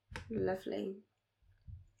Lovely.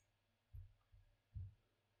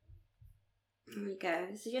 There we go.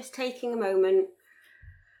 So just taking a moment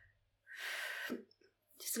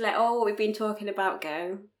just to let all what we've been talking about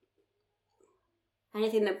go.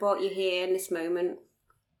 Anything that brought you here in this moment.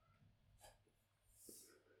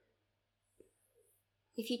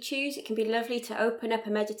 If you choose, it can be lovely to open up a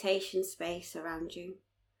meditation space around you.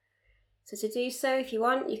 So to do so, if you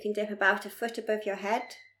want, you can dip about a foot above your head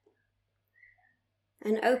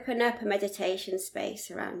and open up a meditation space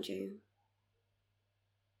around you.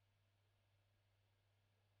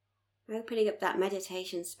 Opening up that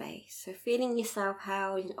meditation space, so feeling yourself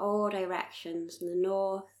held in all directions, from the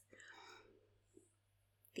north,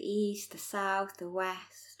 the east, the south, the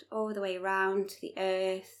west, all the way round to the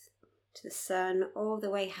earth, to the sun, all the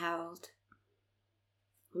way held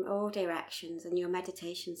in all directions in your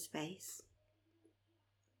meditation space.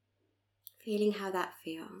 Feeling how that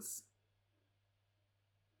feels.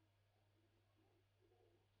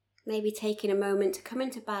 Maybe taking a moment to come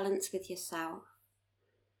into balance with yourself.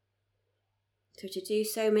 So to do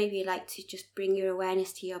so, maybe you'd like to just bring your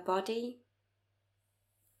awareness to your body.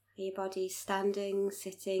 Your body standing,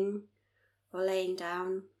 sitting, or laying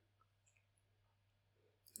down.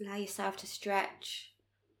 Allow yourself to stretch.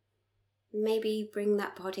 Maybe bring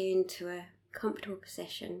that body into a comfortable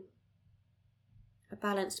position, a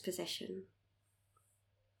balanced position.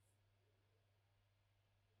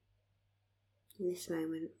 In this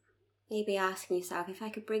moment, maybe asking yourself, if I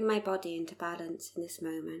could bring my body into balance in this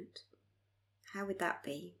moment, how would that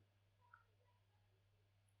be?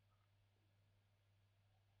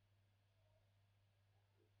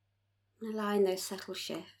 Allowing those subtle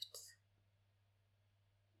shifts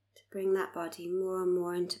to bring that body more and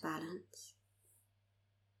more into balance.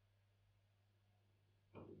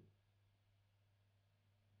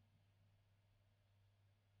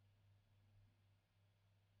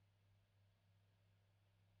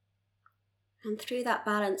 And through that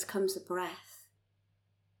balance comes the breath.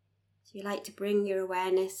 So you like to bring your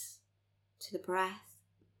awareness to the breath,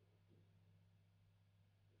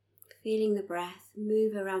 feeling the breath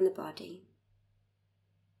move around the body,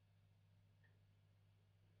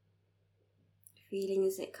 feeling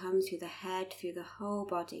as it comes through the head, through the whole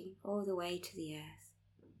body, all the way to the earth.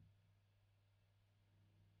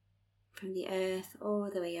 From the earth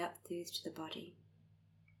all the way up through to the body.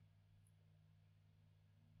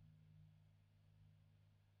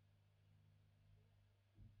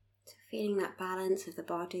 So feeling that balance of the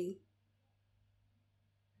body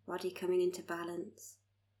coming into balance.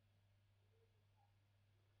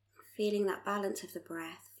 Feeling that balance of the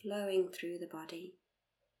breath flowing through the body,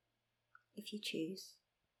 if you choose.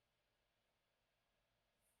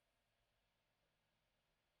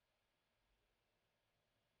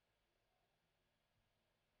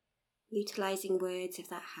 Utilizing words if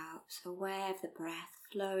that helps, aware of the breath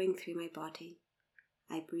flowing through my body.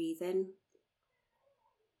 I breathe in.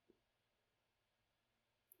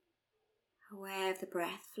 Aware of the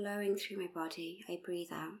breath flowing through my body, I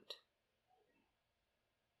breathe out.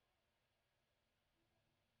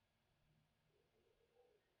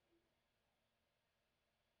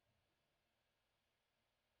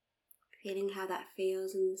 Feeling how that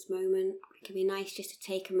feels in this moment. It can be nice just to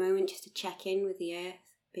take a moment just to check in with the earth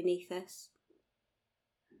beneath us.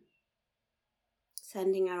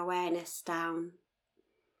 Sending our awareness down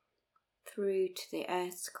through to the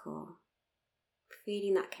earth's core.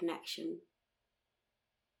 Feeling that connection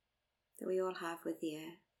that we all have with the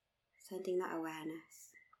earth. Sending that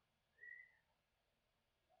awareness.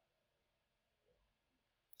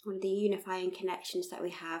 One of the unifying connections that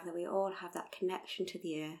we have, that we all have that connection to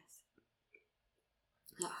the earth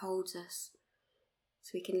that holds us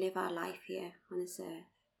so we can live our life here on this earth.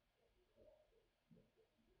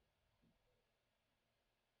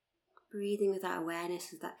 Breathing with that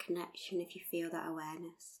awareness of that connection, if you feel that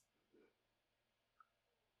awareness.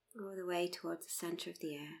 All the way towards the centre of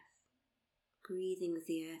the earth. Breathing with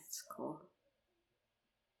the earth's core.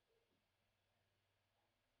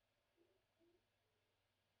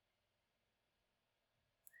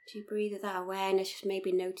 As you breathe with that awareness, just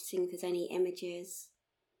maybe noticing if there's any images,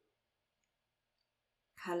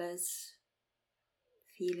 colours,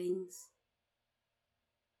 feelings.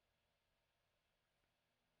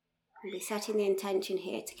 We'll be setting the intention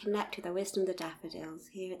here to connect with the wisdom of the daffodils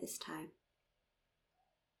here at this time.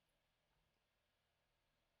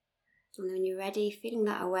 And when you're ready, feeling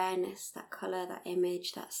that awareness, that colour, that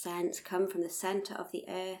image, that sense come from the centre of the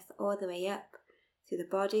earth all the way up through the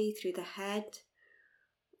body, through the head,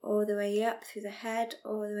 all the way up through the head,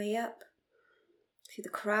 all the way up through the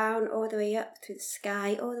crown, all the way up through the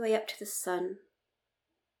sky, all the way up to the sun.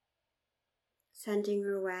 sending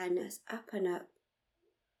your awareness up and up,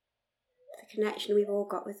 the connection we've all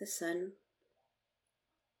got with the sun,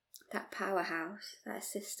 that powerhouse, that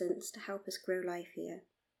assistance to help us grow life here,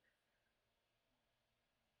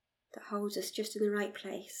 that holds us just in the right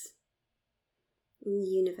place in the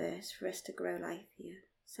universe for us to grow life here.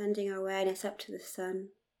 Sending our awareness up to the sun,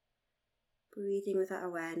 breathing with that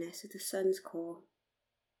awareness of the sun's core.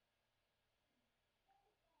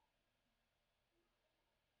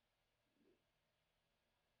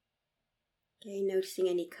 Again, noticing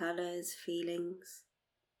any colours, feelings.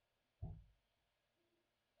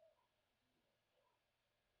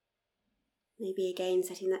 Maybe again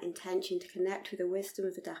setting that intention to connect with the wisdom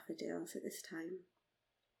of the daffodils at this time.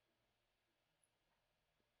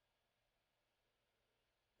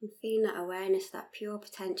 And feeling that awareness, that pure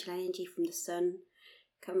potential energy from the sun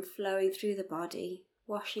come flowing through the body,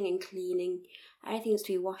 washing and cleaning anything that's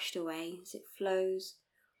to be washed away as it flows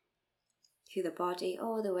through the body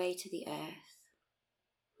all the way to the earth.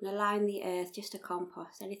 And allowing the earth just to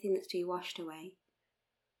compost anything that's to be washed away.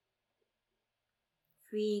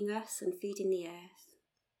 Freeing us and feeding the earth.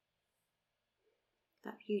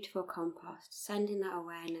 That beautiful compost, sending that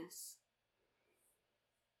awareness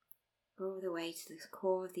all the way to the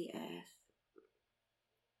core of the earth.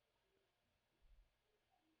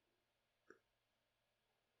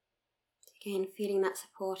 Again, feeling that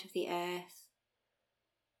support of the earth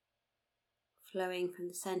flowing from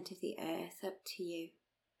the centre of the earth up to you,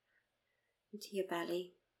 into your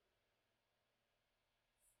belly.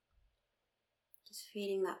 Just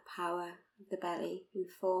feeling that power of the belly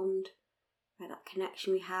informed by that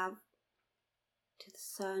connection we have to the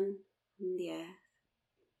sun and the earth.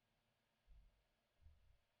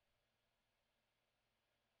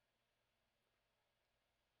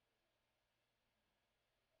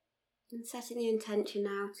 And setting the intention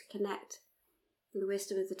now to connect with the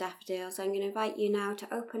wisdom of the daffodils, I'm going to invite you now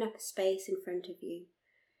to open up a space in front of you.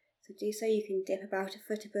 So do so, you can dip about a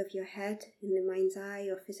foot above your head in the mind's eye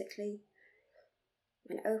or physically,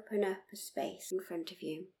 and open up a space in front of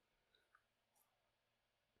you.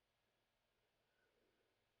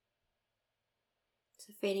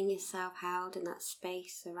 So feeling yourself held in that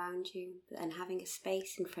space around you, but then having a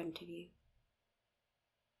space in front of you.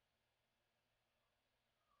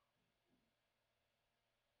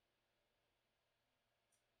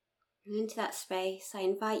 And into that space, I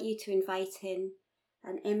invite you to invite in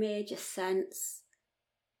an image, a sense,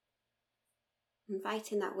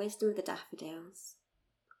 inviting that wisdom of the daffodils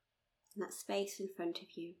in that space in front of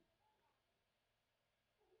you.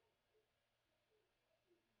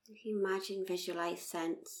 If you imagine, visualize,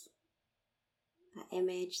 sense that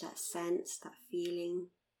image, that sense, that feeling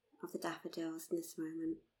of the daffodils in this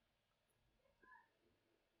moment.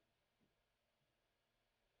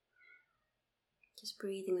 Just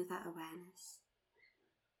breathing with that awareness.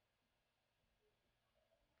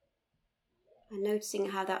 And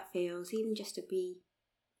noticing how that feels, even just to be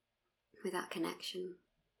with that connection.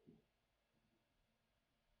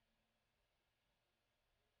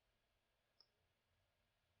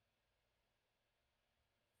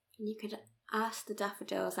 And you could ask the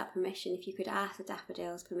daffodils that permission. If you could ask the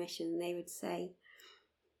daffodils permission, they would say,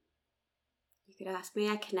 you could ask,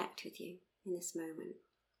 may I connect with you in this moment?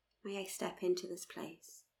 May I step into this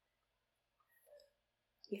place?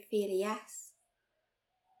 You feel a yes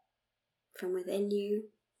from within you.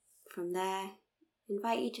 From there,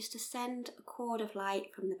 invite you just to send a cord of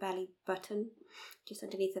light from the belly button, just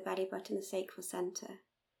underneath the belly button, the sacral centre.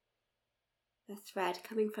 A thread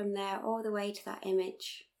coming from there all the way to that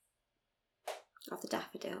image of the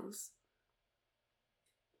daffodils.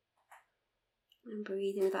 And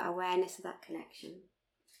breathing with that awareness of that connection.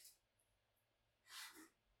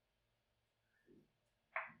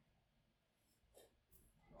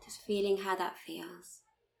 Just feeling how that feels.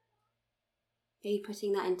 Maybe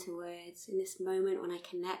putting that into words in this moment when I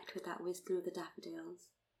connect with that wisdom of the daffodils.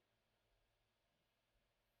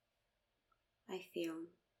 I feel.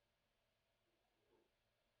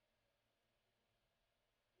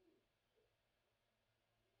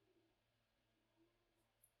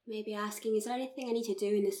 Maybe asking, is there anything I need to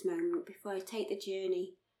do in this moment before I take the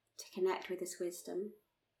journey to connect with this wisdom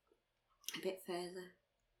a bit further?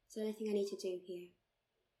 Is there anything I need to do here?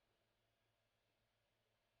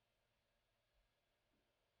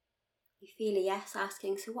 You feel a yes,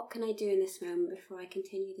 asking, so what can I do in this moment before I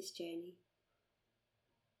continue this journey?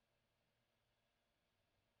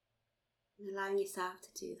 And allowing yourself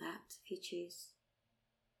to do that if you choose.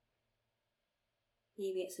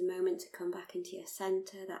 Maybe it's a moment to come back into your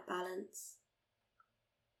centre, that balance.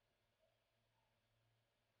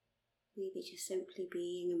 Maybe just simply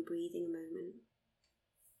being and breathing a moment.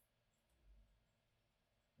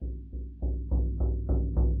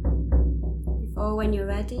 or when you're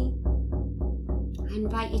ready, I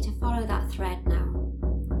invite you to follow that thread now.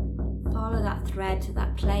 Follow that thread to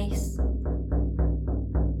that place of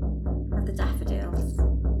the daffodils.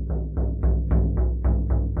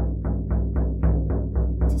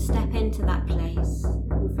 To step into that place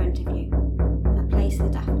in front of you, that place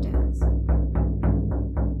of the daffodils.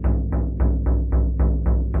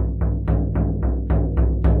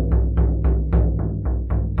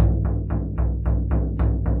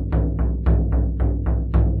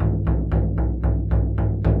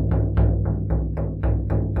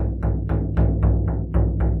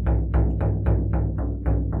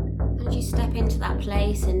 Step into that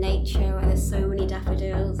place in nature where there's so many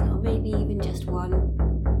daffodils, or maybe even just one.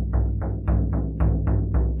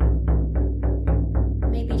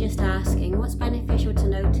 Maybe just asking, what's beneficial to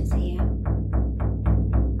notice here?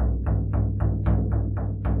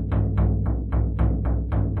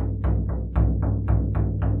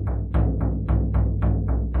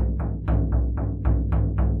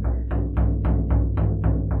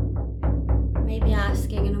 Maybe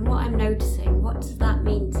asking, and what I'm noticing, what does that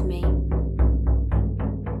mean to me?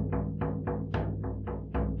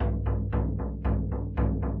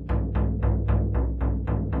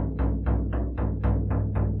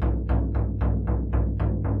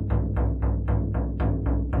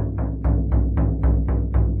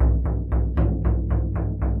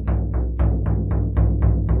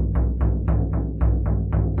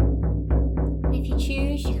 If you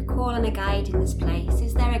choose, you could call on a guide in this place.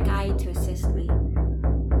 Is there a guide to assist me?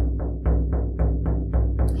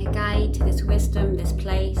 A guide to this wisdom, this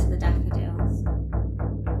place, the daffodils.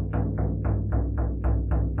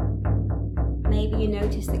 Maybe you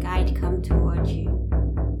notice the guide come towards you.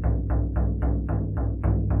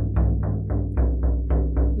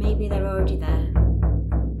 Maybe they're already there.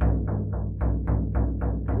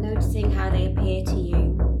 Noticing how they appear to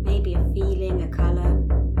you. Maybe a feeling, a colour.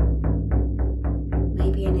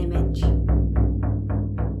 Maybe an image.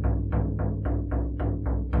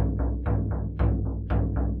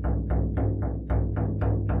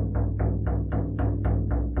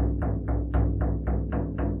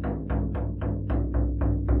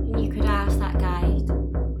 And you could ask that guide,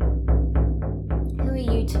 who are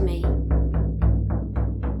you to me?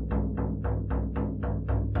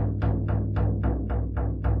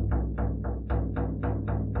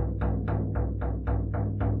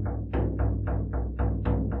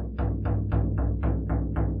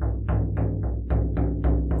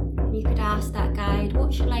 You could ask that guide,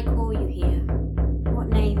 what shall I call you here? What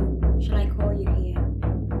name shall I call you here?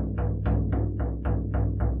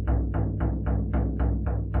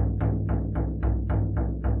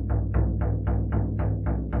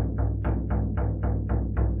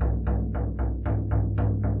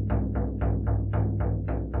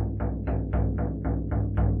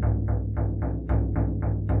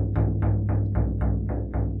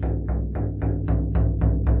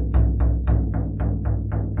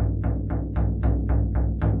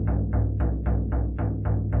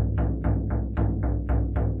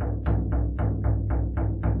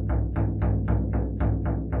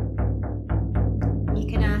 You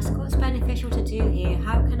can ask, what's beneficial to do here?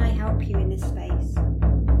 How can I help you in this space?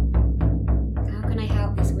 How can I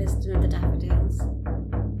help this wisdom of the daffodils?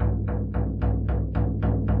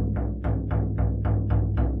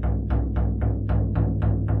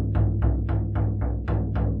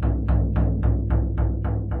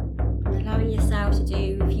 And allowing yourself to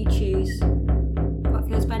do, if you choose, what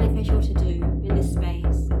feels beneficial to do in this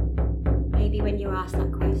space. Maybe when you ask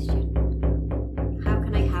that question, how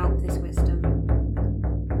can I help this wisdom?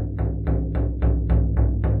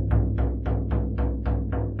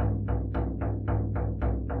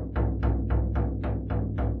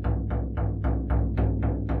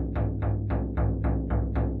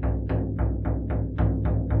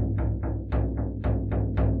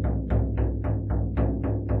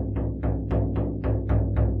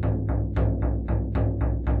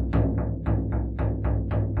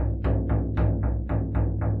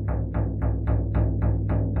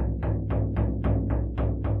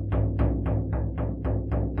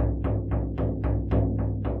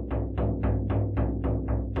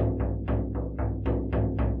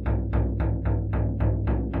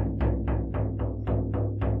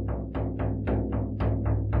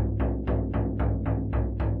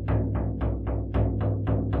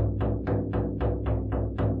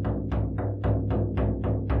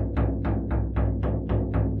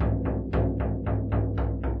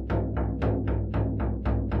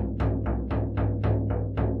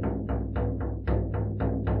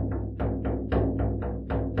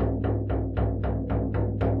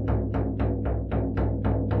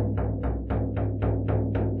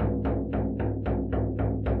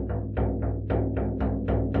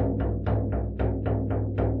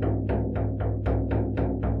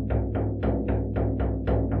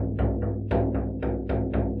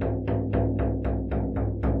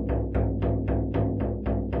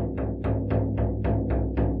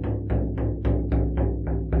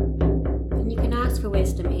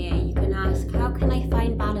 wisdom here, you can ask, how can I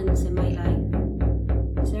find balance in my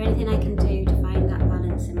life? Is there anything I can do to find that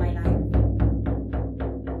balance in my life?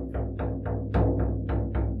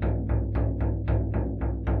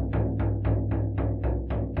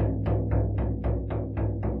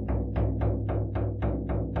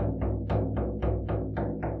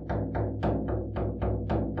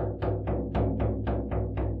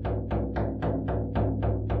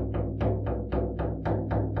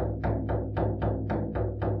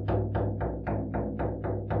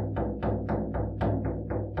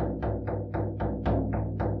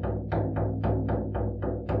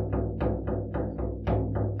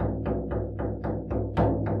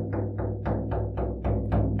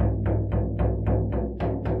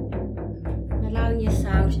 Allowing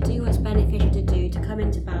yourself to do what's beneficial to do to come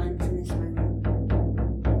into balance in this moment.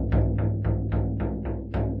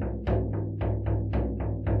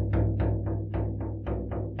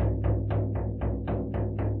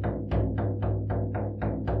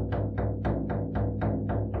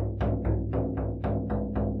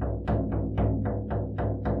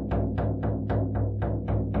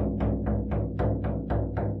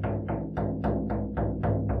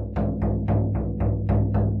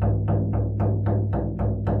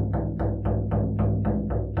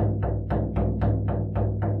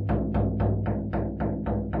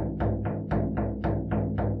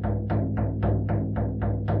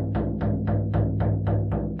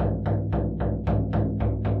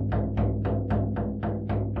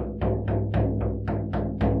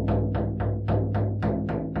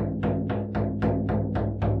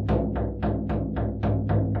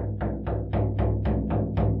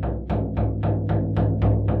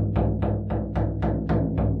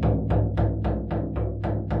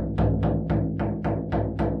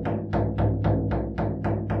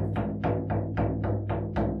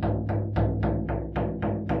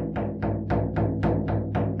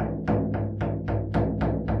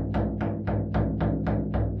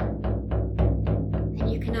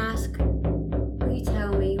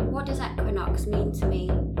 What does equinox mean to me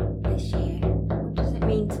this year? What does it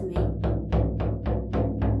mean to me?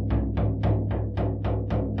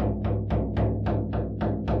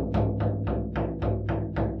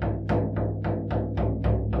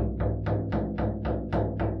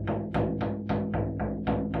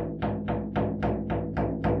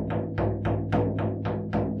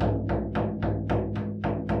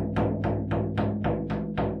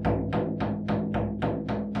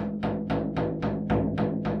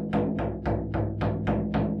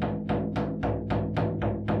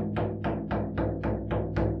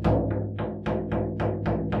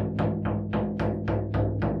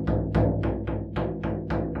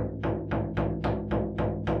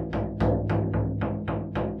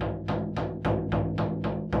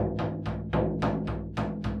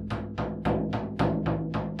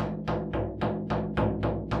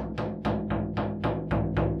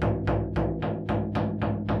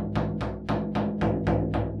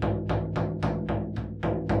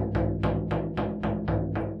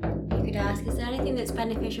 Ask, is there anything that's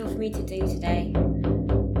beneficial for me to do today?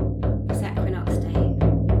 This equinox day.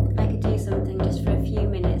 If I could do something just for a few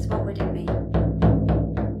minutes, what would it be?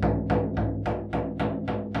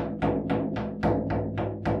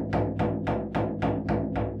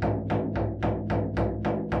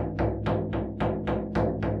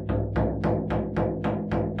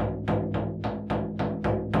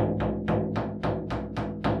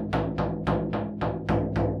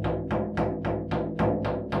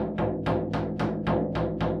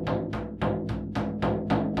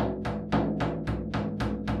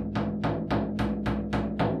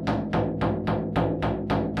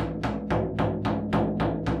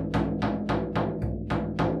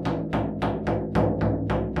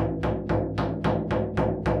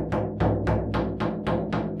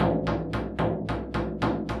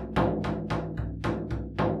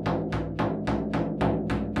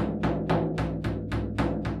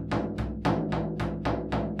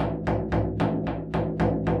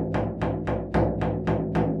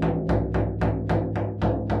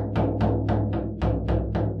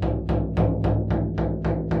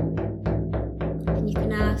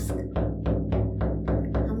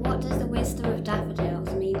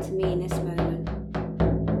 Me in this moment.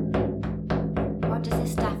 What does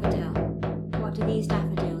this daffodil, what do these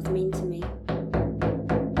daffodils mean to me?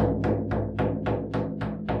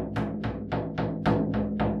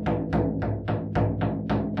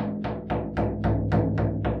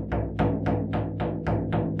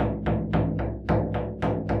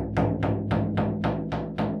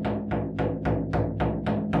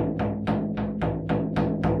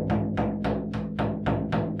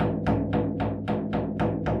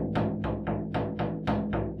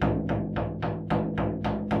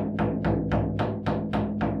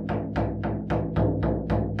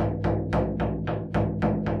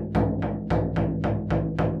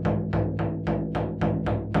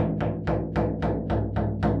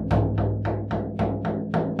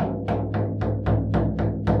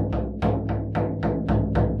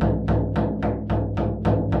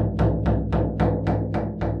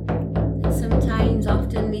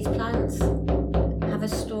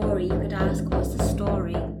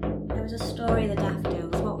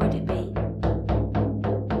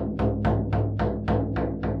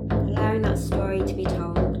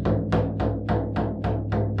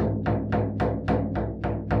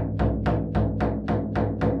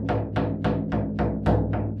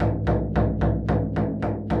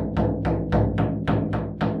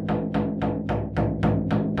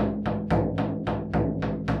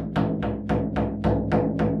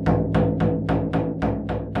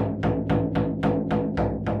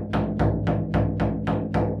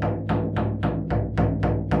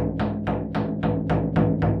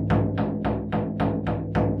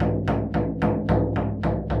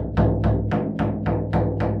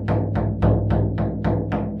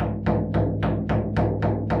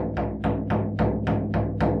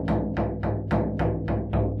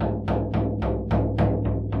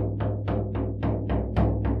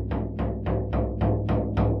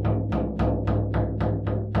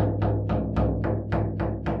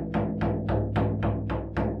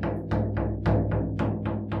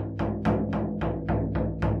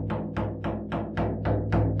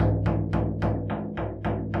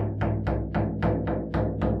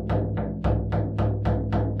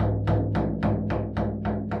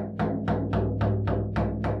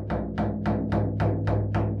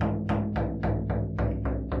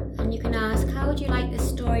 And you can ask, how would you like this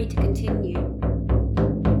story to continue?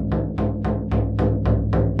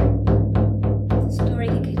 If the story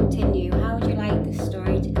could continue, how would you like this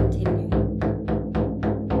story to continue?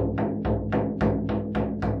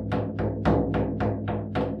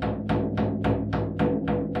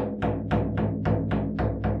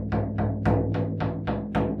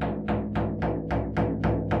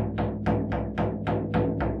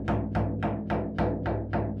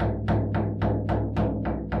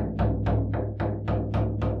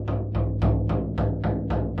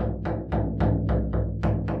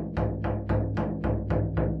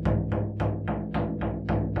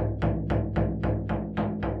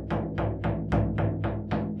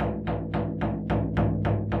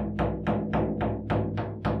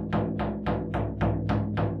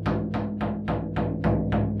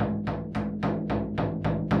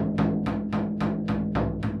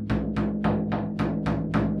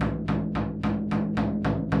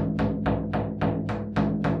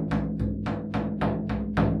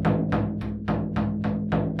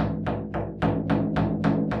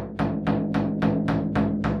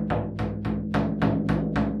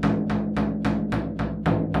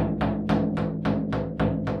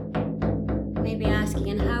 Maybe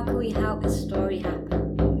asking, and how can we help this story happen?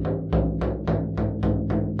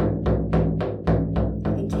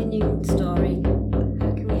 A continuing story.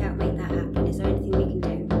 How can we help make that happen? Is there anything we can do?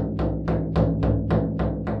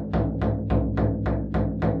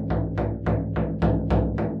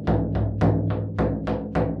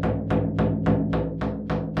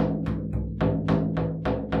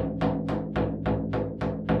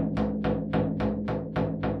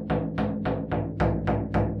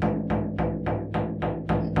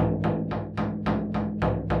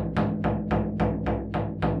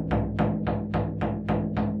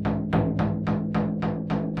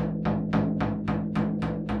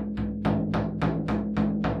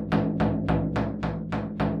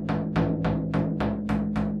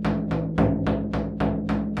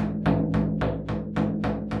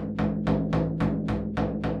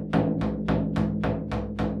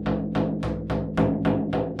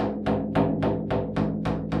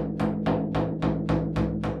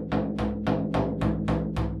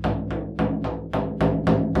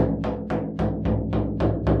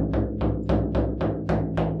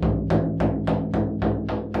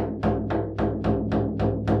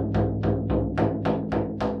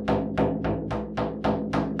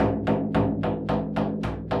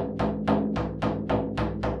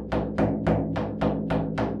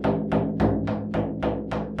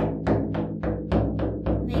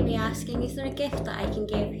 Asking, is there a gift that I can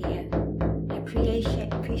give here?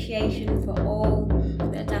 Appreciation for all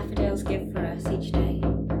that daffodils give for us each day.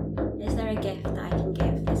 Is there a gift that I can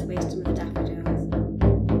give this wisdom of the daffodils?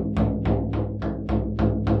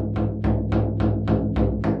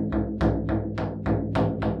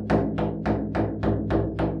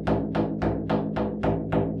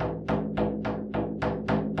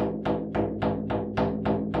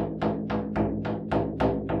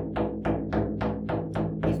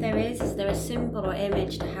 Is there a symbol or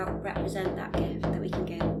image to help represent that gift that we can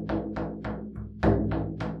give?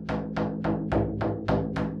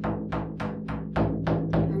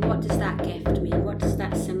 And what does that gift mean? What does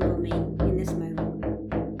that symbol mean in this moment?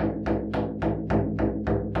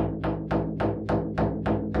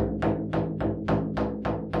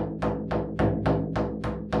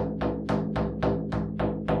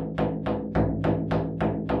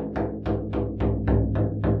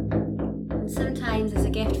 Sometimes as a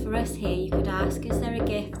gift for us here, you could ask, is there a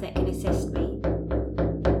gift that can assist me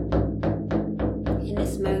in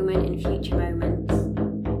this moment, in future moments?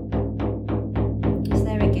 Is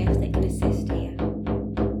there a gift that can assist here?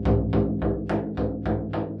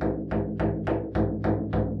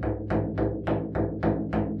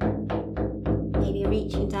 Maybe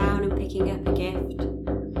reaching down and picking up a gift,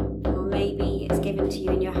 or maybe it's given to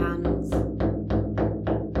you in your hands.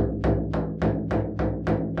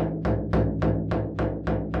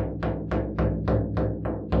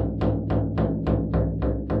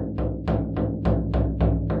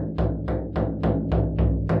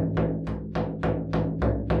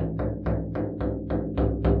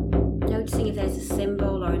 Noticing if there's a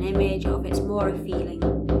symbol or an image, or if it's more a feeling.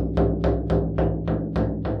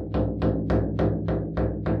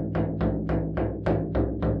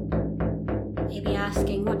 Maybe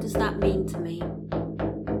asking, what does that mean to me?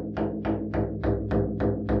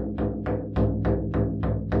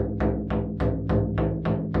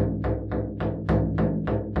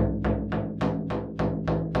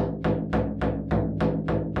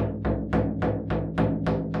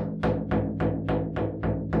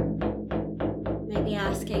 Maybe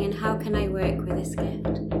asking, and how can I work with this gift?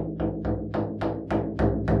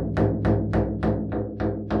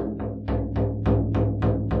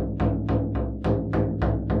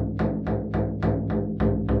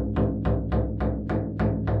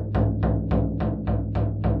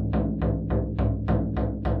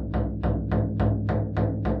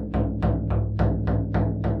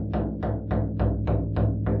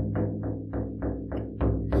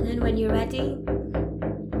 ready,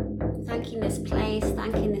 thanking this place,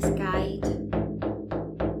 thanking this guide.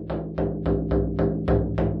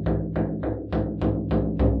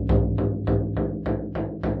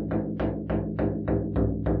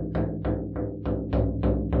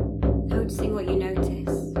 Noticing what you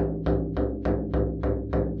notice.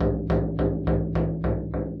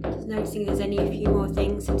 Just noticing if there's a few more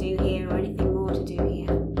things to do here or anything more to do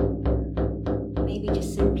here. Maybe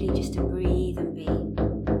just simply just to breathe and be.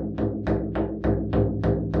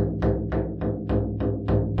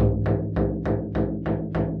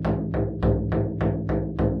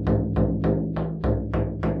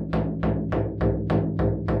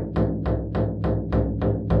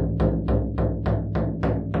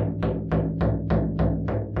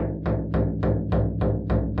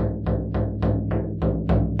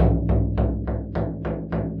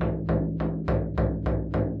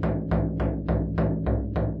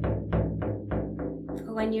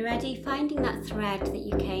 When you're ready, finding that thread that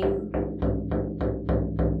you came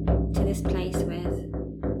to this place with,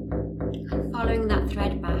 and following that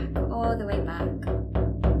thread back, all the way back,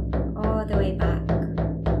 all the way back.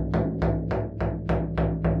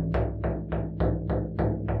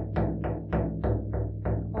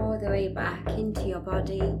 All the way back into your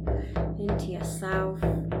body, into yourself,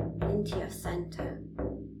 into your center.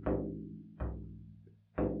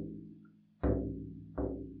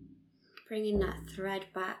 Bringing that thread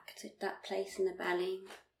back to that place in the belly.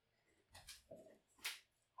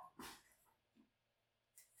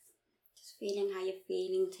 Just feeling how you're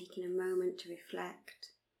feeling, taking a moment to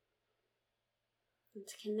reflect and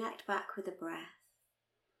to connect back with the breath.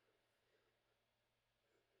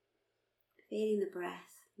 Feeling the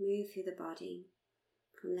breath move through the body,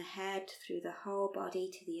 from the head through the whole body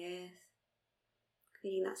to the earth.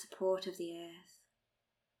 Feeling that support of the earth,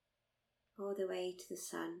 all the way to the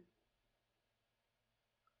sun.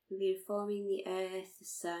 Informing the earth, the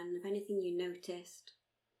sun, of anything you noticed,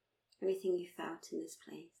 anything you felt in this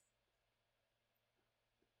place.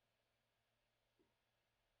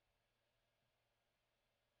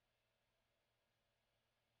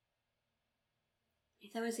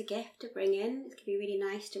 If there was a gift to bring in, it could be really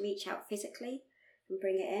nice to reach out physically and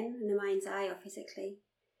bring it in the mind's eye or physically.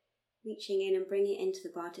 Reaching in and bringing it into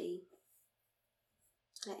the body.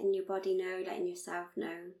 Letting your body know, letting yourself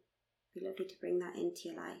know. It'd be lovely to bring that into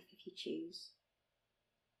your life if you choose.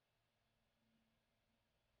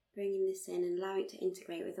 Bringing this in and allowing it to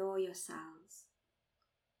integrate with all your cells.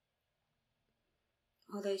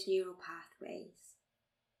 All those neural pathways.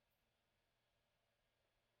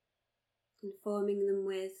 Informing them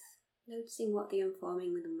with, noticing what they're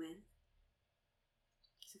informing them with.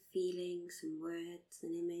 Some feelings, some words,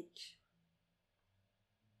 an image.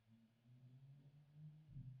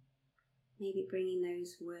 Maybe bringing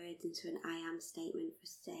those words into an I am statement for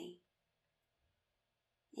today.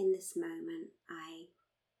 In this moment, I.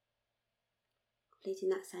 Completing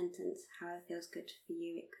that sentence, how it feels good for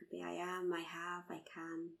you. It could be I am, I have, I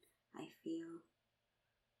can, I feel.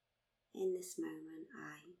 In this moment,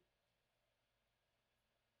 I.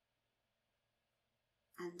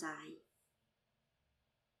 And I.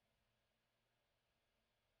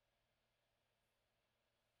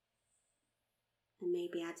 And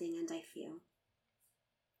maybe adding and I feel.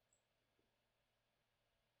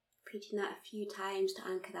 Repeating that a few times to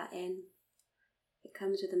anchor that in. It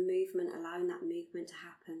comes with a movement, allowing that movement to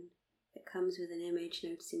happen. It comes with an image,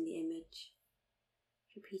 noticing the image.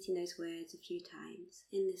 Repeating those words a few times.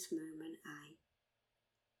 In this moment, I.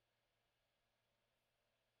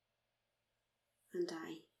 And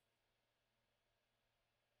I.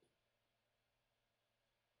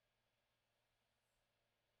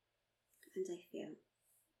 And I feel.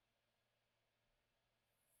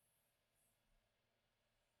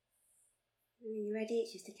 When you're ready,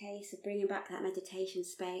 it's just a case of bringing back that meditation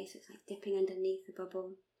space. It's like dipping underneath the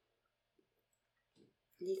bubble.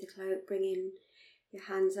 Underneath the cloak, bringing your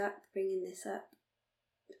hands up, bringing this up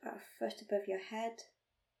about a foot above your head.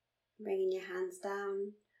 Bringing your hands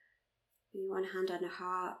down. Bringing one hand on the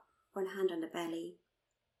heart, one hand on the belly.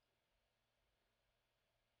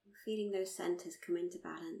 Feeling those centres come into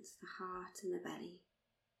balance, the heart and the belly.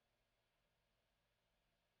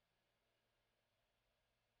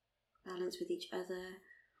 Balance with each other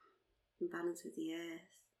and balance with the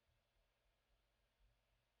earth.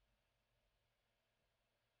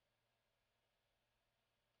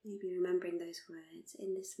 Maybe remembering those words,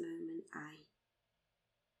 in this moment, I.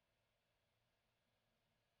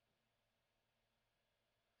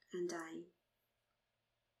 And I.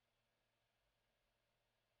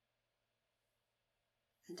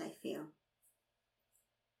 And I feel.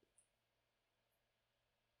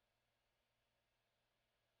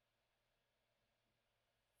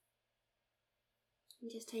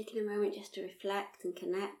 And just taking a moment just to reflect and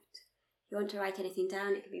connect. If you want to write anything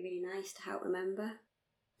down, it can be really nice to help remember.